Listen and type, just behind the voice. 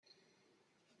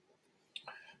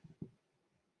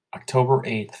October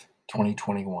 8th,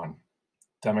 2021.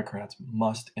 Democrats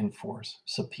must enforce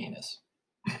subpoenas.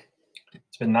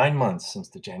 It's been 9 months since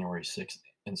the January 6th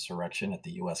insurrection at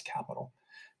the U.S. Capitol.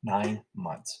 9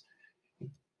 months.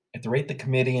 At the rate the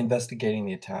committee investigating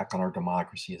the attack on our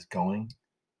democracy is going,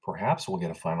 perhaps we'll get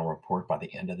a final report by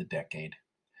the end of the decade.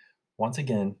 Once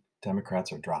again,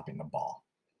 Democrats are dropping the ball.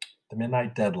 The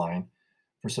midnight deadline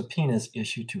for subpoenas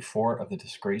issued to 4 of the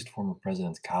disgraced former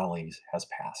president's colleagues has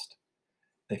passed.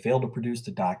 They failed to produce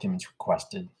the documents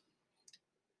requested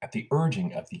at the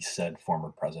urging of the said former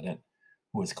president,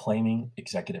 who was claiming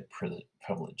executive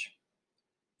privilege.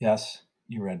 Yes,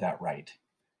 you read that right.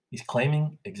 He's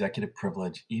claiming executive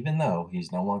privilege even though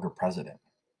he's no longer president.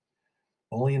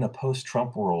 Only in a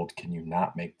post-Trump world can you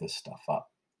not make this stuff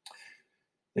up.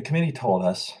 The committee told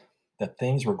us that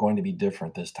things were going to be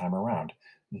different this time around.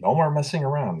 No more messing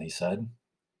around, they said.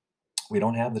 We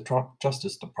don't have the Trump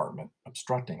Justice Department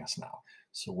obstructing us now,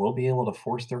 so we'll be able to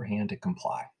force their hand to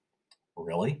comply.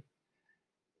 Really?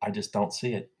 I just don't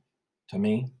see it. To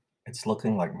me, it's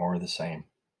looking like more of the same.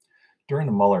 During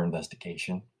the Mueller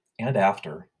investigation and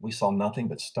after, we saw nothing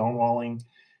but stonewalling,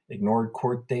 ignored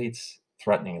court dates,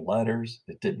 threatening letters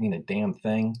that didn't mean a damn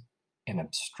thing, and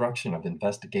obstruction of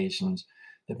investigations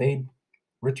that made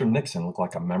Richard Nixon look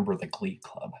like a member of the Glee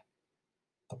Club.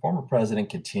 The former president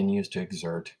continues to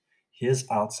exert his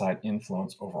outside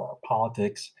influence over our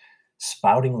politics,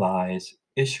 spouting lies,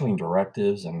 issuing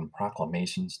directives and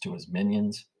proclamations to his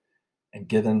minions, and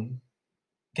giving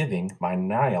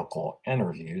maniacal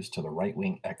interviews to the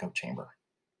right-wing echo chamber.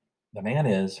 The man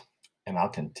is, and I'll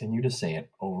continue to say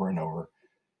it over and over,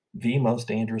 the most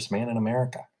dangerous man in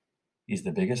America. He's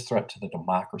the biggest threat to the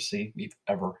democracy we've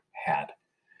ever had.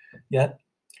 Yet,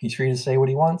 he's free to say what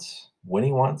he wants, when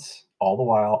he wants, all the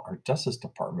while our Justice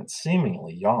Department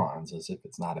seemingly yawns as if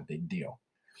it's not a big deal.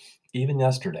 Even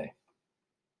yesterday,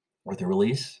 with the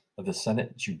release of the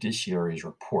Senate Judiciary's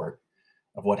report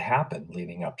of what happened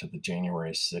leading up to the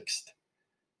January 6th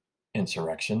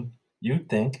insurrection, you'd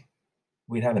think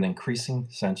we'd have an increasing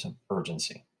sense of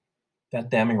urgency. That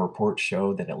damning report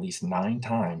showed that at least 9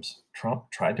 times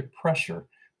Trump tried to pressure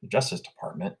the Justice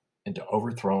Department into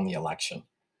overthrowing the election.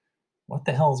 What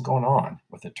the hell is going on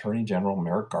with Attorney General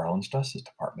Merrick Garland's Justice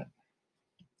Department?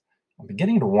 I'm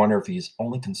beginning to wonder if he's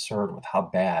only concerned with how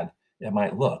bad it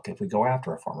might look if we go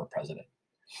after a former president.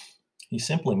 He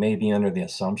simply may be under the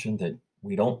assumption that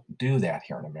we don't do that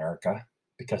here in America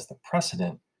because the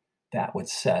precedent that would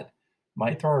set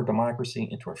might throw our democracy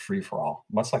into a free-for-all,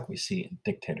 much like we see in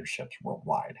dictatorships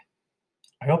worldwide.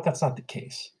 I hope that's not the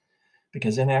case,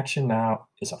 because inaction now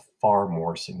is a far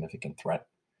more significant threat.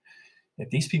 If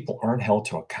these people aren't held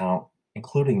to account,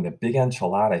 including the big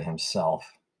enchilada himself,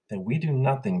 then we do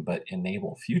nothing but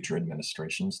enable future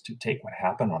administrations to take what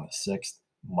happened on the 6th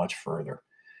much further.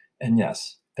 And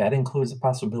yes, that includes the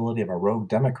possibility of a rogue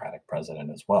Democratic president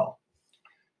as well.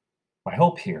 My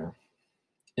hope here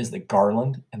is that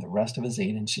Garland and the rest of his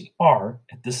agency are,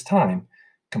 at this time,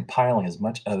 compiling as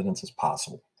much evidence as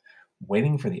possible,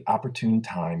 waiting for the opportune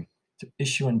time to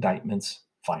issue indictments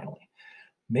finally.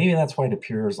 Maybe that's why it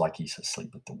appears like he's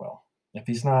asleep at the wheel. If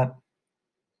he's not,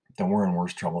 then we're in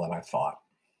worse trouble than I thought.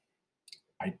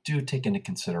 I do take into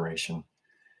consideration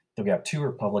that we have 2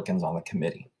 Republicans on the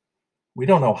committee. We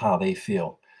don't know how they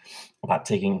feel about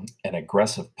taking an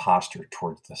aggressive posture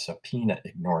towards the subpoena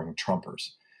ignoring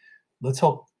Trumpers. Let's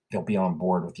hope they'll be on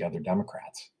board with the other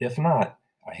Democrats. If not,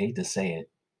 I hate to say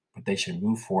it, but they should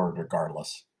move forward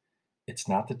regardless. It's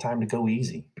not the time to go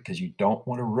easy because you don't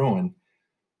want to ruin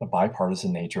the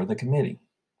bipartisan nature of the committee.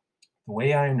 The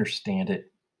way I understand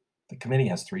it, the committee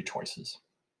has 3 choices.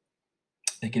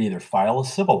 They could either file a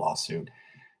civil lawsuit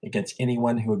against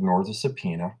anyone who ignores a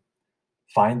subpoena,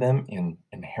 find them in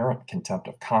inherent contempt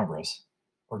of Congress,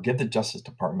 or give the Justice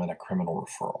Department a criminal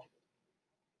referral.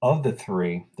 Of the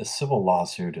 3, the civil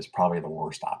lawsuit is probably the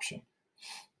worst option.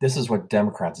 This is what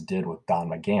Democrats did with Don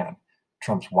McGahn,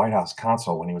 Trump's White House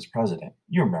counsel when he was president.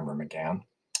 You remember McGahn.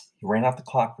 He ran out the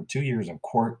clock for 2 years in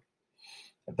court,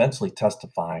 eventually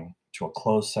testifying to a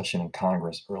closed session in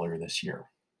Congress earlier this year.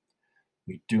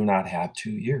 We do not have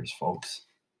 2 years, folks.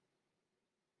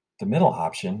 The middle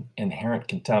option, inherent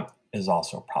contempt, is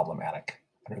also problematic.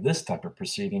 Under this type of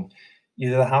proceeding,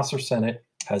 either the House or Senate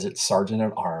has its sergeant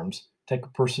at arms take a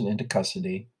person into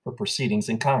custody for proceedings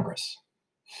in Congress.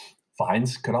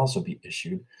 Fines could also be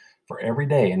issued for every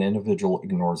day an individual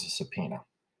ignores a subpoena.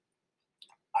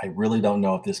 I really don't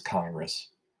know if this Congress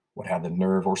would have the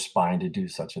nerve or spine to do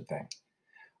such a thing.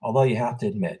 Although you have to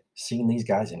admit, seeing these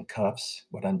guys in cuffs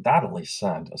would undoubtedly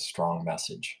send a strong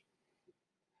message.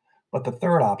 But the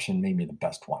third option may be the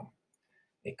best one,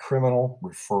 a criminal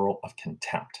referral of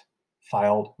contempt.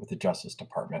 filed with the Justice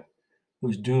Department,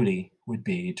 whose duty would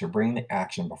be to bring the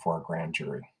action before a grand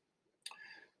jury.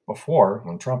 Before,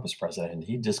 when Trump was president,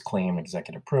 he'd just claim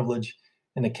executive privilege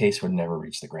and the case would never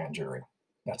reach the grand jury.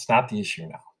 That's not the issue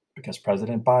now, because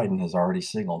President Biden has already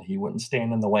signaled he wouldn't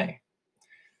stand in the way.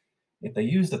 If they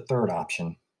use the third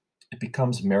option, it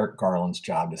becomes Merrick Garland's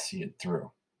job to see it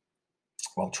through.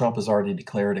 While Trump has already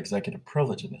declared executive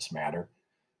privilege in this matter,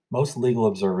 most legal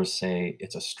observers say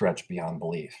it's a stretch beyond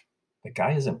belief. The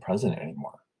guy isn't president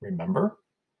anymore, remember?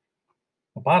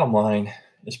 The bottom line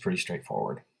is pretty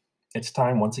straightforward. It's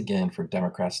time once again for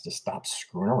Democrats to stop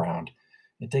screwing around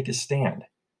and take a stand.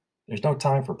 There's no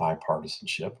time for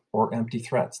bipartisanship or empty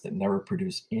threats that never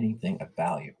produce anything of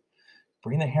value.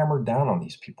 Bring the hammer down on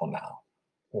these people now,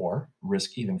 or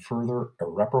risk even further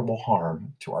irreparable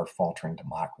harm to our faltering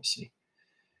democracy.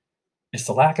 It's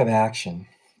the lack of action,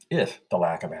 if the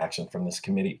lack of action from this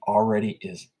committee already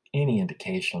is any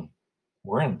indication,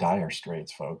 we're in dire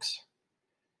straits, folks.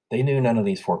 They knew none of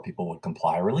these four people would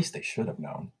comply, or at least they should have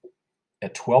known.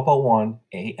 At 12:01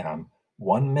 a.m.,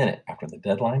 1 minute after the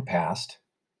deadline passed,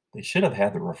 they should have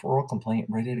had the referral complaint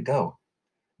ready to go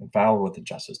and filed with the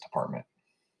Justice Department.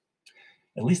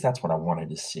 At least that's what I wanted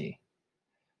to see.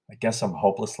 I guess I'm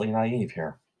hopelessly naive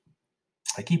here.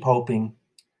 I keep hoping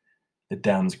the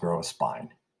Dems grow a spine,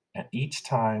 and each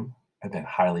time I've been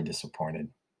highly disappointed.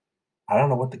 I don't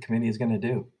know what the committee is going to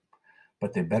do,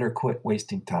 but they better quit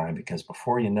wasting time because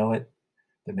before you know it,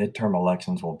 the midterm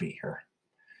elections will be here.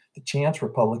 The chance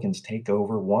Republicans take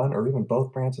over one or even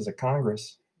both branches of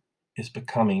Congress is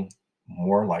becoming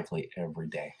more likely every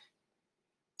day.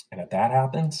 And if that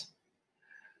happens,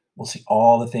 we'll see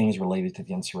all the things related to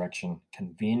the insurrection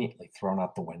conveniently thrown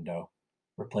out the window,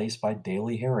 replaced by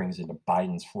daily hearings into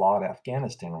Biden's flawed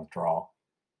Afghanistan withdrawal,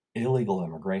 illegal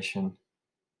immigration,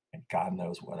 and God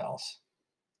knows what else.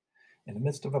 In the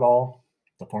midst of it all,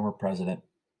 the former president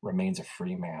remains a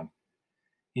free man.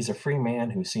 He's a free man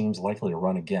who seems likely to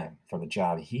run again for the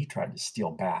job he tried to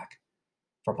steal back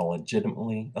from a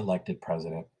legitimately elected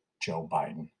president, Joe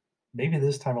Biden. Maybe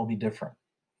this time will be different.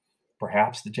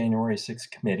 Perhaps the January 6th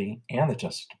committee and the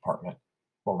Justice Department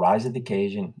will rise to the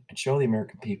occasion and show the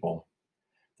American people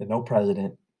that no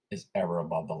president is ever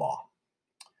above the law.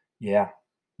 Yeah,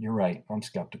 you're right. I'm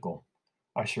skeptical.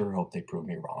 I sure hope they prove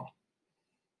me wrong.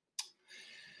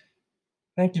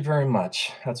 Thank you very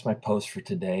much. That's my post for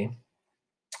today.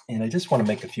 And I just want to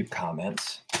make a few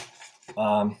comments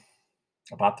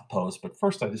about the post. But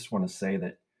first, I just want to say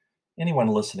that anyone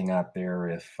listening out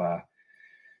there,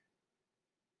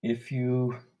 if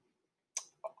you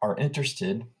are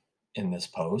interested in this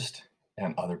post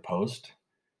and other posts,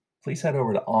 please head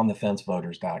over to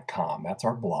onthefencevoters.com. That's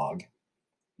our blog.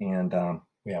 And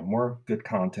we have more good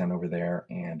content over there,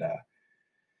 and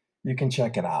you can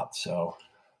check it out. So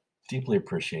deeply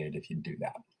appreciate it if you do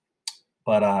that.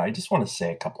 But I just want to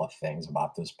say a couple of things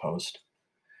about this post.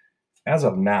 As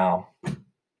of now,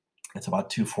 it's about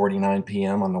 2:49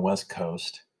 p.m. on the West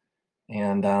Coast,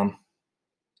 and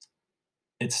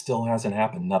it still hasn't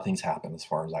happened. Nothing's happened as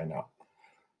far as I know.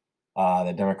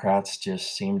 The Democrats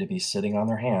just seem to be sitting on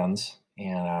their hands,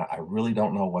 and I really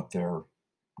don't know what they're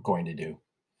going to do.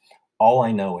 All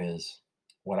I know is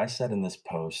what I said in this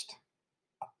post,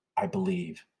 I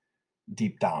believe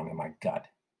deep down in my gut.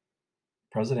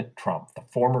 President Trump, the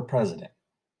former president,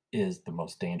 is the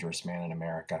most dangerous man in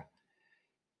America.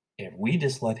 If we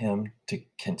just let him to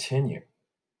continue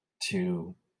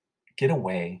to get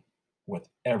away with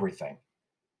everything,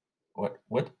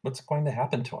 what's going to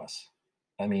happen to us?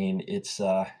 I mean, it's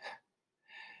I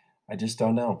just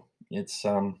don't know. It's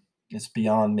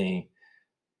beyond me.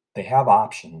 They have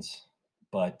options,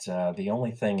 but the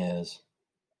only thing is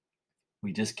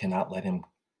we just cannot let him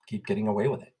keep getting away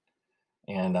with it.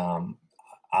 And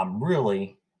I'm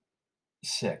really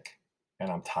sick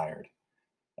and I'm tired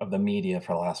of the media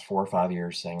for the last 4 or 5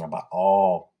 years saying about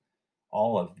all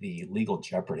of the legal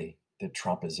jeopardy that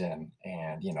Trump is in,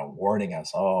 and warning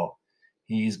us, oh,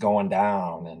 he's going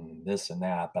down and this and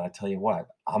that. But I tell you what,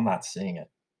 I'm not seeing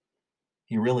it.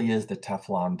 He really is the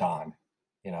Teflon Don.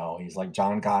 He's like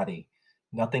John Gotti.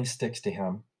 Nothing sticks to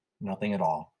him, nothing at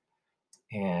all.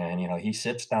 And he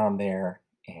sits down there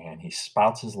and he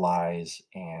spouts his lies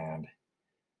and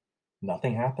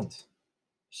nothing happens.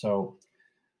 So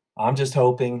I'm just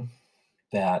hoping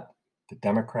that the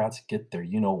Democrats get their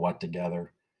what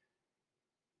together,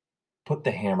 put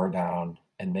the hammer down,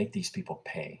 and make these people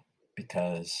pay,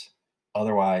 because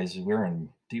otherwise we're in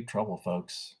deep trouble,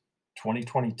 folks.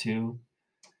 2022,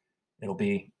 it'll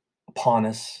be upon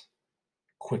us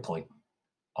quickly.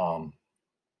 The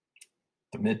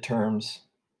midterms,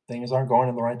 things aren't going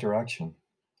in the right direction.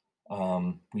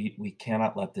 We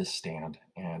cannot let this stand.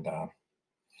 And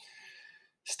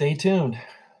stay tuned.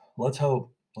 Let's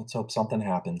hope. Let's hope something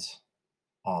happens.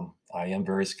 I am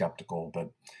very skeptical,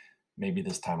 but maybe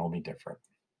this time will be different.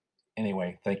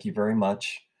 Anyway, thank you very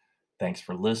much. Thanks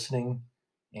for listening.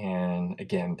 And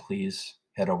again, please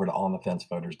head over to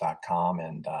onthefencevoters.com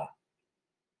and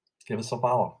give us a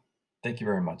follow. Thank you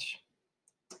very much.